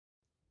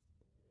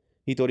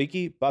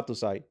Hitokiri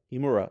Battosai,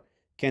 himura,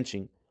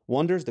 Kenshin,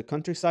 wanders the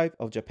countryside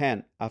of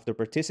Japan after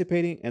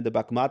participating in the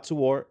Bakumatsu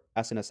War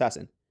as an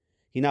assassin.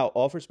 He now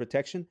offers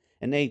protection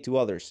and aid to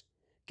others.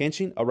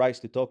 Kenshin arrives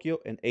to Tokyo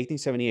in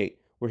 1878,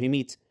 where he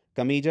meets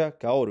Kamiya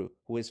Kaoru,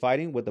 who is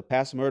fighting with the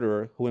past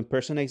murderer who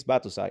impersonates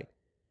Battosai.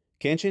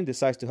 Kenshin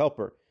decides to help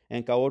her,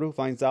 and Kaoru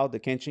finds out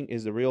that Kenshin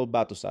is the real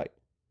Battosai.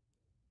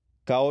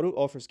 Kaoru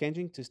offers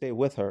Kenshin to stay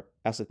with her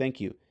as a thank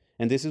you,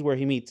 and this is where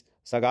he meets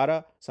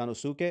Sagara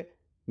Sanosuke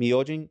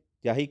Myojin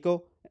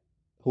Yahiko,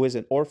 who is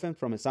an orphan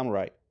from a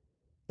samurai,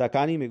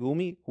 Takani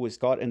Megumi, who is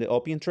caught in the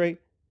opium trade.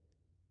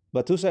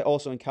 Battosai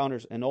also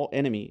encounters an old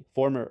enemy,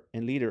 former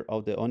and leader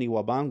of the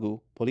Oniwabangu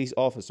police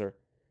officer,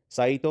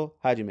 Saito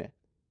Hajime.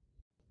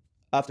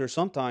 After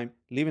some time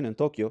living in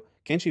Tokyo,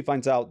 Kenshin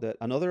finds out that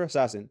another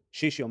assassin,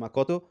 Shishio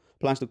Makoto,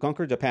 plans to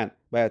conquer Japan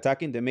by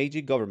attacking the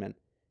Meiji government.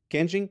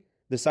 Kenshin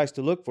decides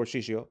to look for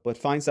Shishio, but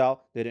finds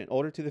out that in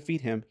order to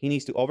defeat him, he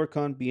needs to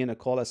overcome being a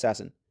cold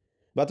assassin.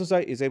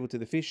 Battosai is able to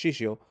defeat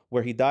Shishio,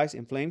 where he dies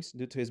in flames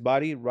due to his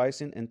body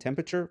rising in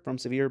temperature from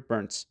severe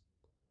burns.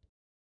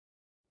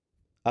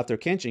 After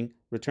Kenshin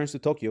returns to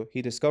Tokyo,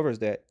 he discovers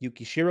that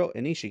Yukishiro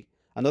Enishi,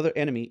 another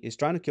enemy, is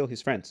trying to kill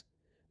his friends.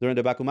 During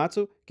the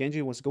Bakumatsu,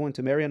 Kenshin was going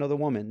to marry another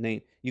woman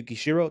named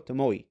Yukishiro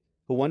Tomoe,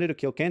 who wanted to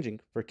kill Kenshin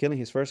for killing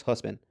his first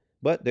husband,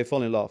 but they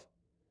fall in love.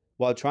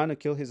 While trying to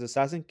kill his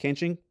assassin,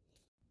 Kenshin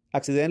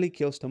accidentally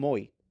kills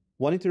Tomoe.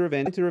 Wanting to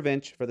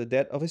revenge for the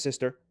death of his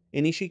sister,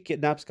 Enishi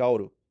kidnaps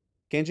Kaoru.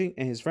 Kenshin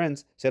and his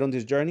friends set on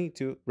this journey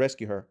to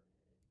rescue her.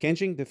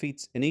 Kenshin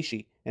defeats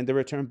Enishi and they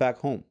return back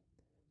home.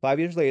 5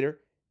 years later,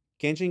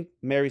 Kenshin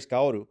marries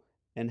Kaoru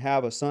and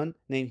have a son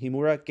named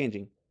Himura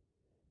Kenshin.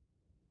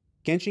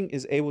 Kenshin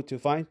is able to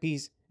find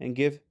peace and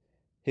give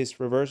his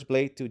reverse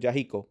blade to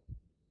Yahiko.